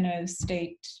be in a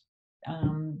state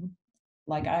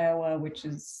like Iowa, which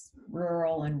is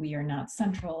rural and we are not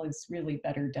central, is really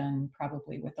better done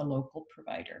probably with a local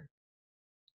provider.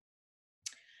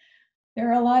 There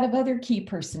are a lot of other key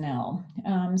personnel.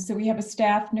 So we have a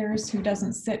staff nurse who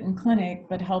doesn't sit in clinic,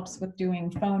 but helps with doing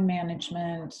phone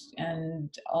management and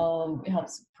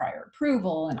helps with prior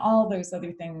approval and all those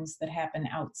other things that happen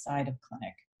outside of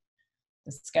clinic.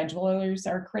 The schedulers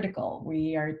are critical.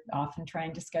 We are often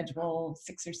trying to schedule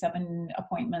 6 or 7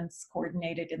 appointments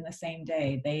coordinated in the same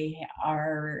day. They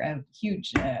are a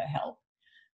huge help.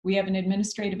 We have an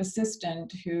administrative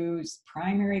assistant whose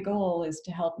primary goal is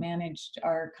to help manage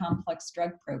our complex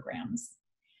drug programs.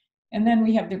 And then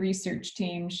we have the research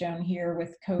team shown here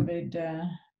with COVID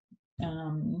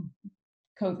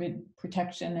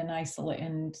protection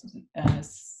and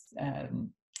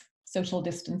social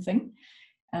distancing,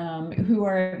 who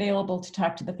are available to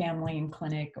talk to the family in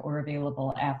clinic or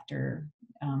available after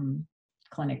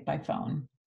clinic by phone.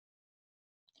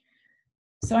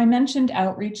 So I mentioned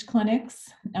outreach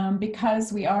clinics.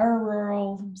 Because we are a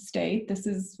rural state, this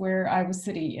is where Iowa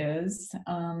City is.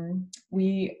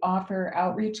 We offer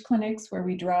outreach clinics where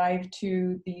we drive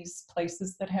to these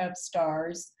places that have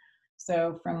stars.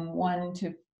 So from 1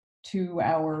 to 2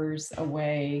 hours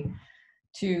away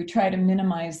to try to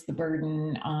minimize the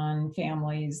burden on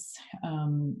families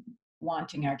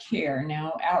wanting our care.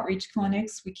 Now, outreach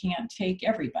clinics, we can't take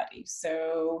everybody.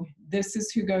 So this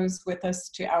is who goes with us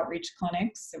to outreach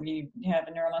clinics. So we have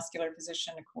a neuromuscular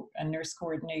physician, a nurse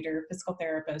coordinator, physical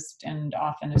therapist, and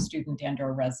often a student and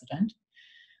or resident.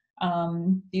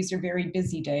 These are very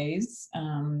busy days.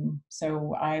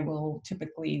 So I will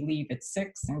typically leave at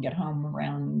 6 and get home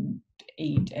around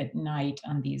 8 at night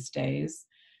on these days.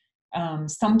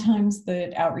 Sometimes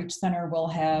the outreach center will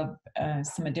have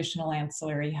some additional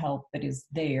ancillary help that is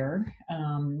there,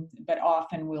 but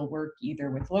often we'll work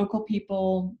either with local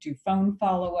people, do phone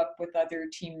follow-up with other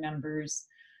team members,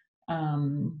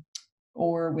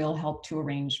 or we'll help to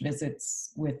arrange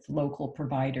visits with local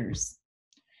providers.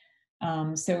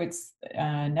 So it's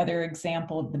another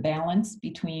example of the balance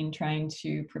between trying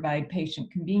to provide patient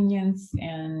convenience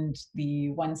and the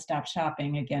one-stop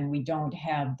shopping. Again, we don't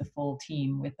have the full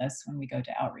team with us when we go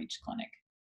to outreach clinic.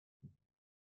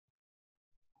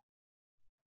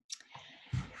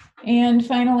 And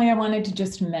finally, I wanted to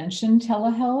just mention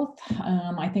telehealth.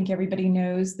 I think everybody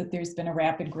knows that there's been a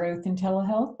rapid growth in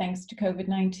telehealth thanks to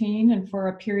COVID-19. And for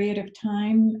a period of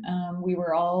time, we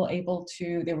were all able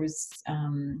to, there was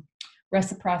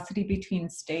reciprocity between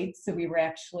states. So we were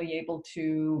actually able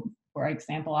to, for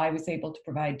example, I was able to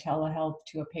provide telehealth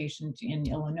to a patient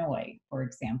in Illinois, for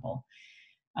example.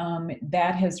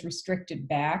 That has restricted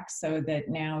back so that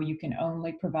now you can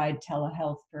only provide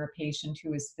telehealth for a patient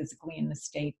who is physically in the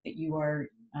state that you are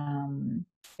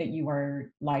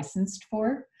licensed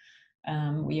for.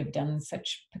 We have done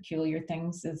such peculiar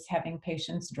things as having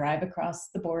patients drive across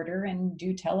the border and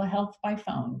do telehealth by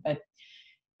phone. But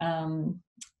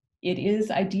It is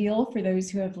ideal for those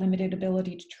who have limited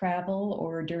ability to travel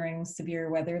or during severe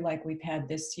weather like we've had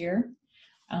this year.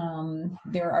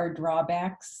 There are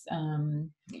drawbacks.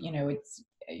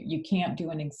 You can't do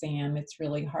an exam. It's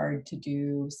really hard to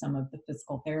do some of the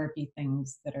physical therapy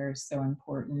things that are so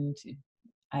important.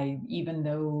 Even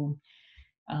though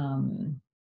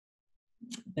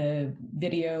the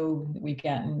video, we've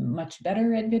gotten much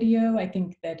better at video, I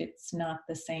think that it's not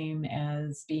the same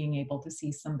as being able to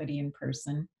see somebody in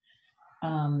person.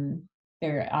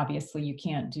 There, obviously, you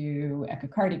can't do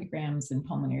echocardiograms and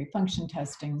pulmonary function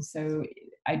testing, so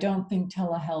I don't think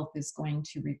telehealth is going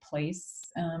to replace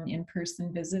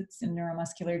in-person visits in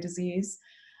neuromuscular disease,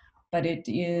 but it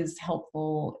is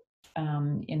helpful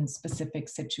in specific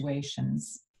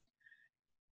situations.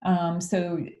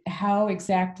 So how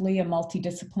exactly a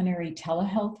multidisciplinary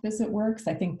telehealth visit works,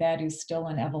 I think that is still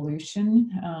an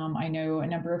evolution. I know a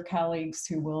number of colleagues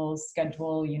who will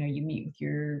schedule, you meet with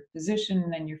your physician,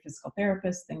 then your physical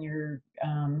therapist, then your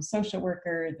social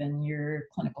worker, then your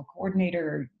clinical coordinator,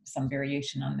 or some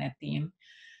variation on that theme.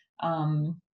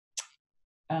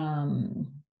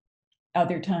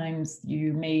 Other times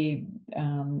you may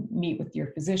meet with your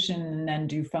physician and then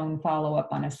do phone follow-up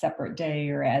on a separate day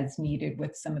or as needed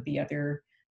with some of the other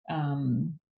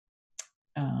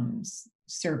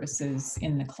services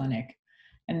in the clinic.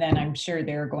 And then I'm sure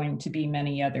there are going to be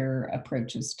many other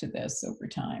approaches to this over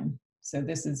time. So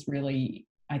this is really,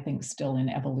 I think, still in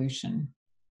evolution.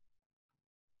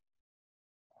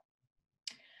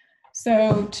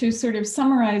 So to sort of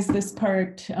summarize this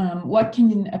part, what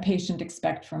can a patient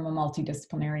expect from a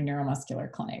multidisciplinary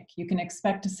neuromuscular clinic? You can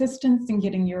expect assistance in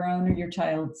getting your own or your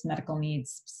child's medical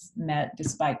needs met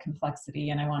despite complexity.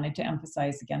 And I wanted to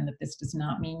emphasize again that this does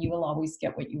not mean you will always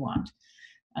get what you want.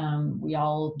 We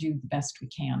all do the best we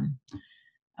can,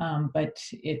 but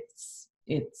it's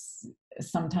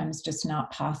sometimes just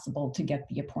not possible to get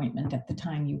the appointment at the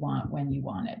time you want, when you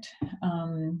want it.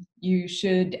 You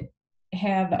should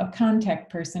have a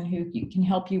contact person who can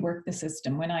help you work the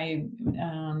system. When I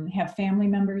have family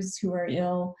members who are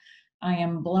ill, I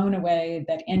am blown away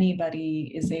that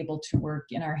anybody is able to work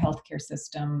in our healthcare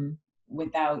system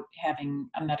without having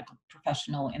a medical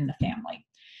professional in the family.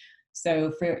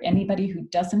 So for anybody who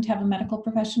doesn't have a medical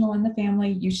professional in the family,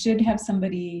 you should have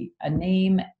somebody, a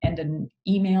name and an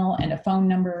email and a phone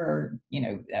number, or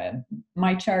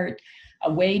my chart,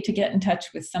 a way to get in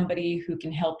touch with somebody who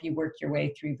can help you work your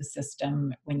way through the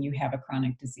system when you have a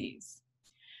chronic disease.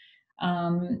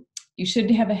 You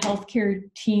should have a healthcare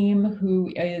team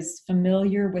who is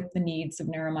familiar with the needs of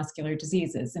neuromuscular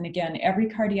diseases. And again, every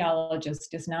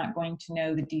cardiologist is not going to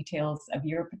know the details of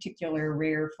your particular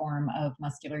rare form of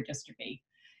muscular dystrophy.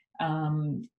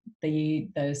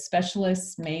 The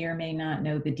specialists may or may not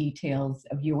know the details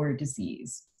of your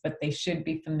disease, but they should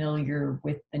be familiar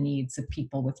with the needs of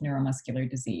people with neuromuscular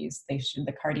disease.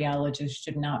 The cardiologist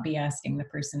should not be asking the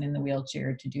person in the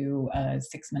wheelchair to do a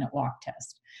 6-minute walk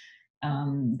test.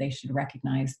 They should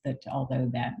recognize that although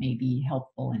that may be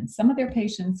helpful in some of their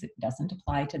patients, it doesn't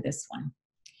apply to this one.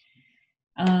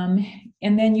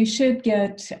 And then you should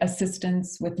get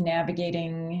assistance with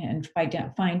navigating and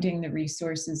finding the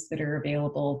resources that are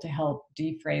available to help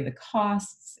defray the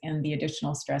costs and the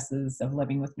additional stresses of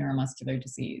living with neuromuscular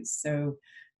disease. So,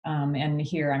 and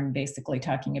here I'm basically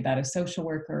talking about a social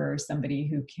worker or somebody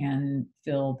who can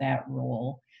fill that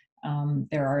role.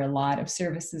 There are a lot of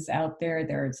services out there.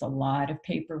 There's a lot of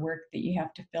paperwork that you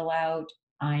have to fill out.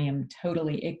 I am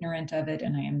totally ignorant of it,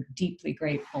 and I am deeply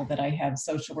grateful that I have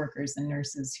social workers and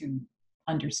nurses who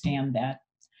understand that.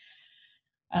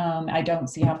 I don't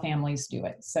see how families do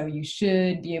it. So you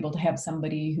should be able to have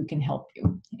somebody who can help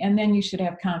you. And then you should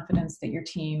have confidence that your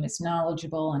team is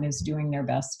knowledgeable and is doing their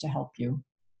best to help you.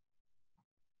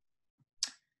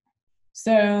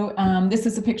 So this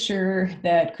is a picture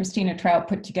that Christina Trout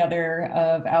put together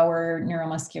of our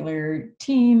neuromuscular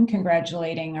team,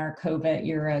 congratulating our COVID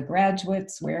era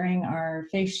graduates wearing our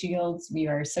face shields. We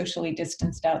are socially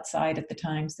distanced outside at the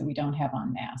time, so we don't have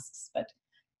on masks, but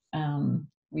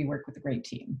we work with a great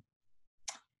team.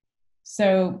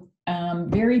 So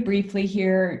very briefly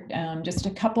here, just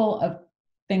a couple of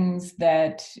things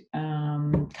that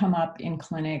come up in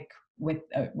clinic with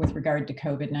regard to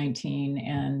COVID-19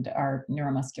 and our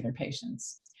neuromuscular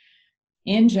patients.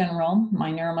 In general,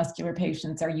 my neuromuscular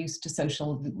patients are used to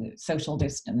social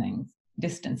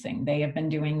distancing. They have been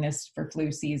doing this for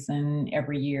flu season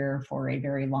every year for a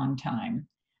very long time.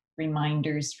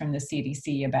 Reminders from the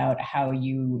CDC about how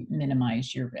you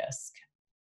minimize your risk.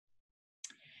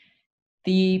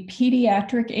 The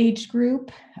pediatric age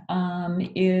group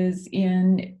is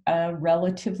in a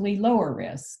relatively lower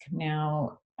risk.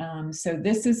 Now, So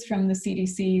this is from the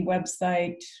CDC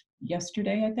website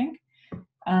yesterday, I think,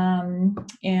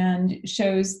 and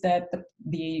shows that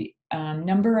the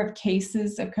number of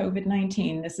cases of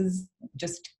COVID-19, this is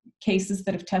just cases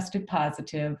that have tested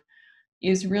positive,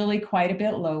 is really quite a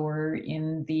bit lower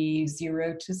in the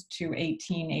 0 to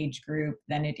 18 age group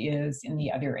than it is in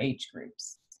the other age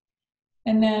groups.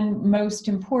 And then most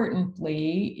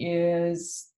importantly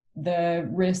is the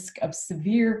risk of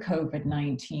severe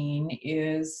COVID-19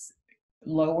 is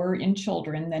lower in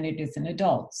children than it is in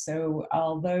adults. So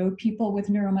although people with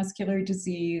neuromuscular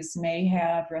disease may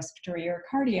have respiratory or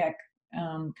cardiac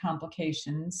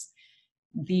complications,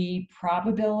 the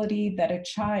probability that a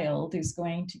child is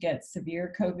going to get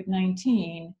severe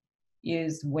COVID-19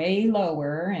 is way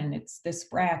lower, and it's this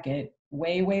bracket,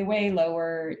 way, way, way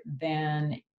lower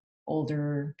than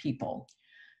older people.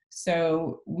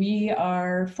 So we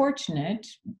are fortunate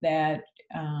that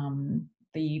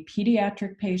the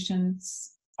pediatric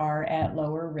patients are at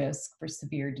lower risk for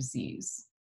severe disease.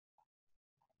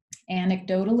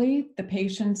 Anecdotally, the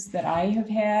patients that I have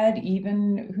had,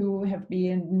 even who have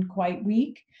been quite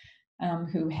weak,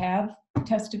 who have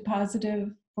tested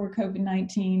positive for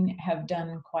COVID-19, have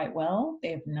done quite well.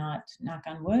 They have not, knock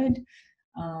on wood,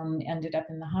 ended up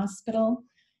in the hospital.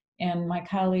 And my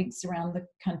colleagues around the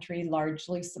country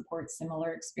largely support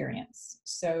similar experience.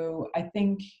 So I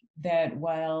think that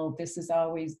while this has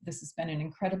been an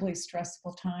incredibly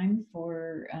stressful time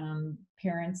for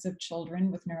parents of children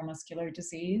with neuromuscular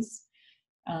disease,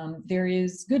 there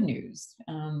is good news,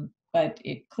 but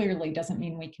it clearly doesn't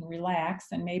mean we can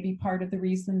relax. And maybe part of the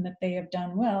reason that they have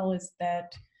done well is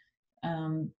that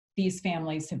these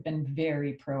families have been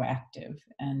very proactive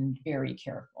and very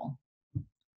careful.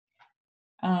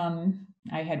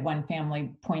 I had one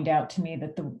family point out to me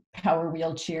that the power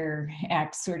wheelchair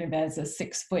acts sort of as a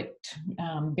 6-foot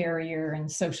barrier and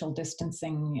social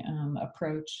distancing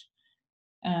approach.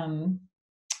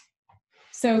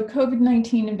 So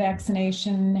COVID-19 and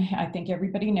vaccination, I think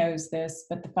everybody knows this,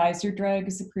 but the Pfizer drug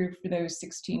is approved for those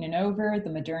 16 and over.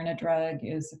 The Moderna drug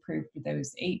is approved for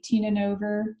those 18 and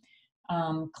over.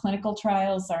 Clinical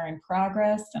trials are in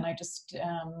progress, and I just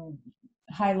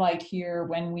highlight here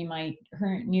when we might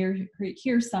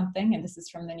hear something, and this is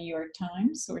from the New York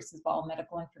Times, sources of all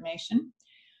medical information.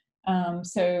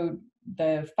 So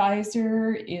the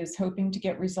Pfizer is hoping to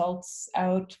get results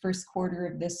out first quarter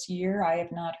of this year. I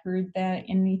have not heard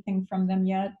anything from them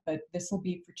yet, but this will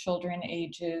be for children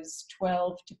ages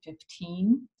 12 to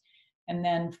 15. And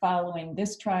then following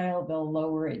this trial, they'll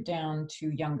lower it down to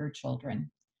younger children.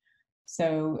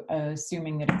 So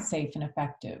assuming that it's safe and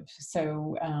effective.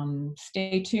 So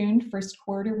stay tuned. First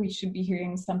quarter, we should be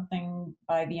hearing something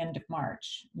by the end of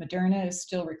March. Moderna is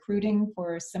still recruiting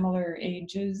for similar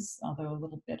ages, although a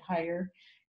little bit higher.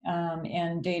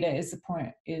 And data is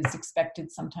expected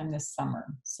sometime this summer.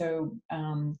 So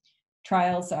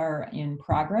trials are in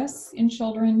progress in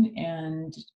children,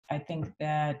 and I think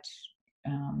that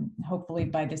hopefully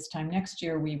by this time next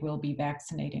year, we will be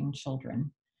vaccinating children.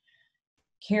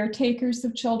 Caretakers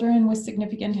of children with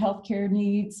significant healthcare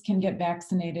needs can get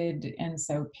vaccinated, and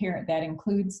so that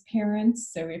includes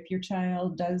parents. So if your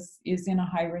child is in a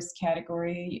high-risk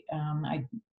category,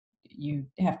 you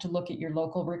have to look at your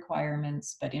local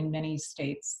requirements, but in many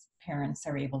states, parents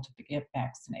are able to get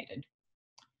vaccinated.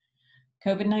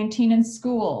 COVID-19 in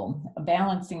school, a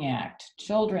balancing act.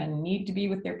 Children need to be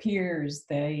with their peers.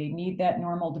 They need that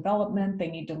normal development.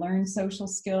 They need to learn social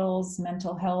skills,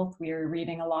 mental health. We are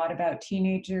reading a lot about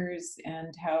teenagers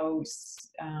and how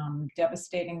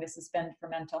devastating this has been for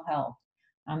mental health.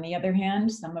 On the other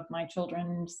hand, some of my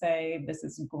children say this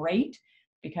is great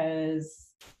because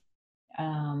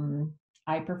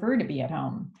I prefer to be at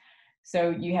home.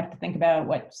 So you have to think about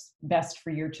what's best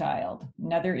for your child.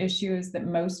 Another issue is that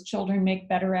most children make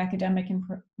better academic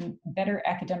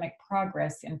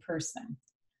progress in person.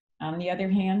 On the other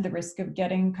hand, the risk of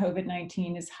getting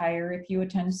COVID-19 is higher if you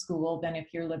attend school than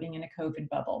if you're living in a COVID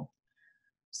bubble.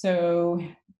 So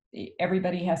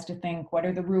everybody has to think, what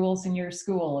are the rules in your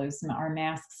school? Are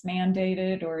masks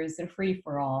mandated, or is it free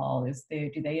for all?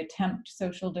 Do they attempt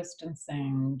social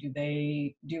distancing? Do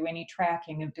they do any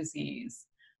tracking of disease?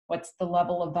 What's the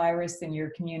level of virus in your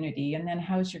community? And then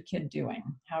how's your kid doing?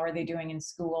 How are they doing in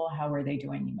school? How are they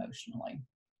doing emotionally?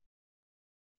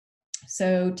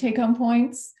 So take-home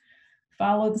points,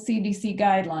 follow the CDC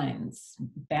guidelines,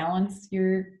 balance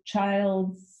your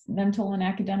child's mental and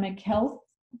academic health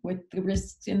with the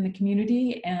risks in the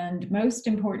community, and most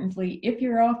importantly, if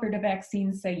you're offered a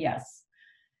vaccine, say yes.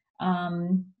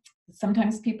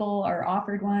 Sometimes people are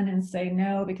offered one and say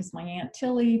no because my Aunt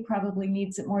Tilly probably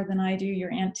needs it more than I do.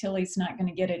 Your Aunt Tilly's not going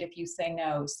to get it if you say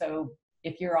no. So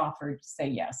if you're offered, say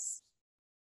yes.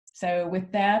 So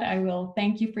with that, I will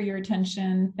thank you for your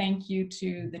attention. Thank you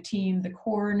to the team, the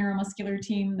core neuromuscular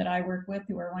team that I work with,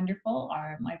 who are wonderful,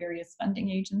 are my various funding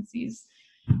agencies.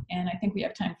 And I think we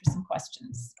have time for some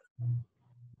questions.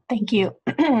 Thank you.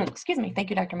 Excuse me. Thank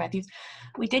you, Dr. Mathews.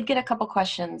 We did get a couple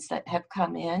questions that have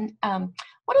come in.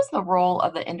 What is the role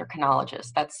of the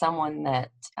endocrinologist? That's someone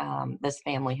that this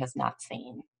family has not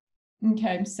seen.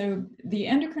 Okay, so the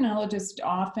endocrinologist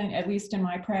often, at least in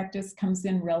my practice, comes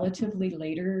in relatively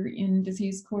later in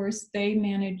disease course. They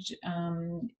manage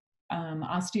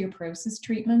osteoporosis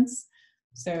treatments.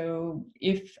 So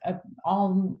if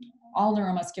all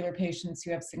neuromuscular patients who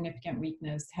have significant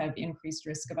weakness have increased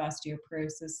risk of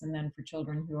osteoporosis, and then for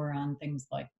children who are on things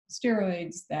like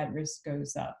steroids, that risk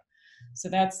goes up. So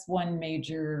that's one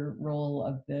major role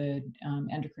of the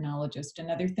endocrinologist.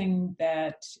 Another thing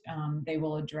that they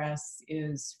will address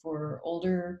is for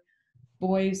older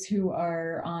boys who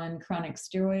are on chronic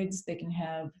steroids, they can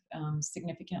have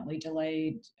significantly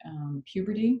delayed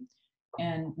puberty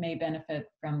and may benefit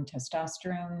from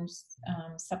testosterone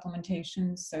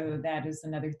supplementation. So that is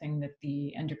another thing that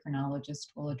the endocrinologist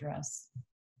will address.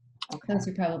 Okay. Those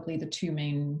are probably the two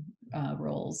main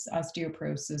roles: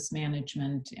 osteoporosis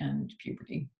management and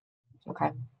puberty. Okay.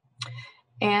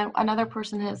 And another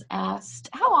person has asked,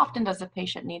 how often does a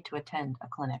patient need to attend a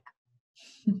clinic?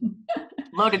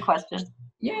 Loaded question.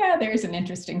 Yeah, there's an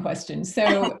interesting question.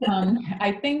 So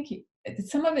I think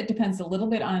some of it depends a little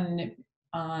bit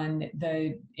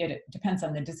it depends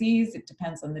on the disease, it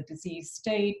depends on the disease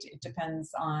state, it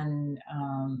depends on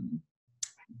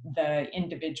the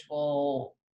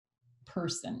individual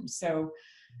person. So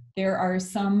there are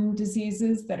some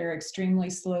diseases that are extremely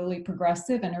slowly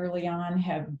progressive and early on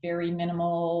have very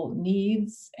minimal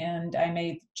needs, and I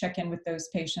may check in with those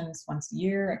patients once a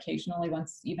year, occasionally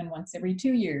even once every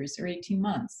 2 years or 18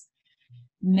 months.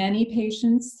 Many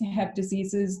patients have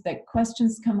diseases that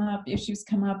questions come up, issues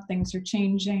come up, things are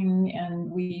changing, and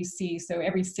we see, so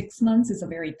every 6 months is a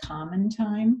very common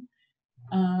time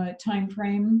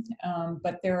frame,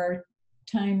 but there are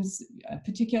times,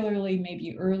 particularly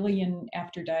maybe early and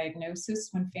after diagnosis,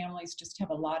 when families just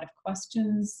have a lot of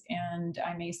questions, and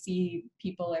I may see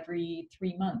people every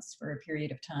 3 months for a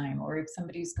period of time, or if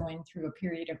somebody's going through a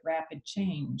period of rapid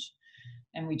change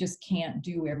and we just can't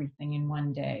do everything in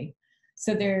one day.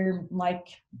 So there, like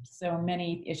so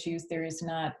many issues, there is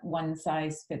not one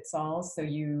size fits all, so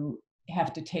you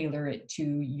have to tailor it to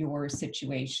your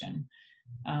situation.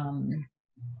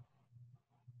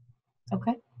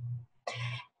 Okay.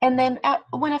 And then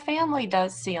when a family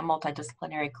does see a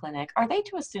multidisciplinary clinic, are they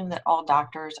to assume that all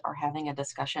doctors are having a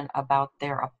discussion about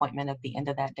their appointment at the end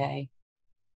of that day?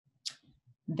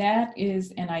 That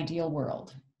is an ideal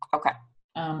world. Okay.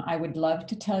 I would love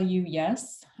to tell you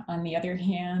yes. On the other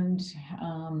hand,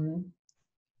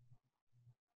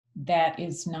 that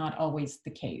is not always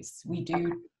the case. We do,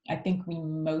 okay. I think we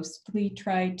mostly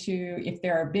try to, if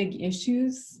there are big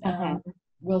issues,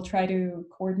 we'll try to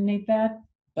coordinate that,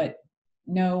 but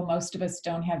no, most of us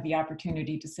don't have the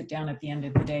opportunity to sit down at the end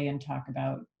of the day and talk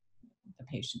about the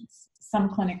patients. Some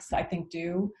clinics, I think,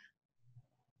 do.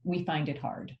 We find it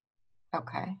hard.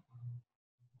 Okay.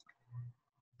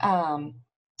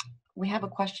 We have a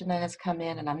question that has come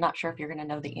in, and I'm not sure if you're going to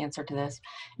know the answer to this.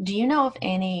 Do you know if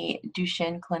any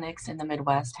Duchenne clinics in the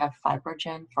Midwest have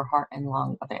FibroGen for heart and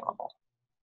lung available?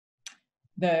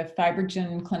 The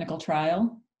FibroGen clinical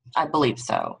trial? I believe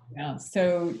so. Yeah.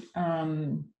 So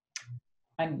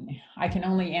I can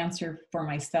only answer for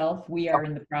myself. We are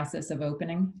in the process of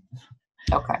opening.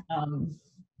 Okay.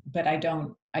 But I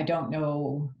don't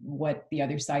know what the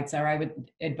other sites are. I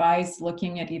would advise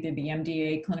looking at either the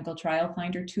MDA Clinical Trial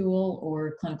Finder tool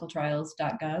or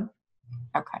clinicaltrials.gov.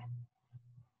 Okay.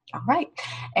 All right.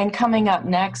 And coming up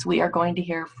next, we are going to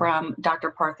hear from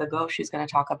Dr. Partha Ghosh, who's going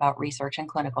to talk about research and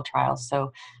clinical trials.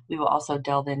 So we will also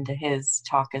delve into his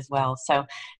talk as well. So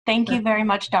thank you very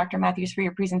much, Dr. Mathews, for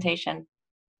your presentation.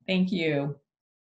 Thank you.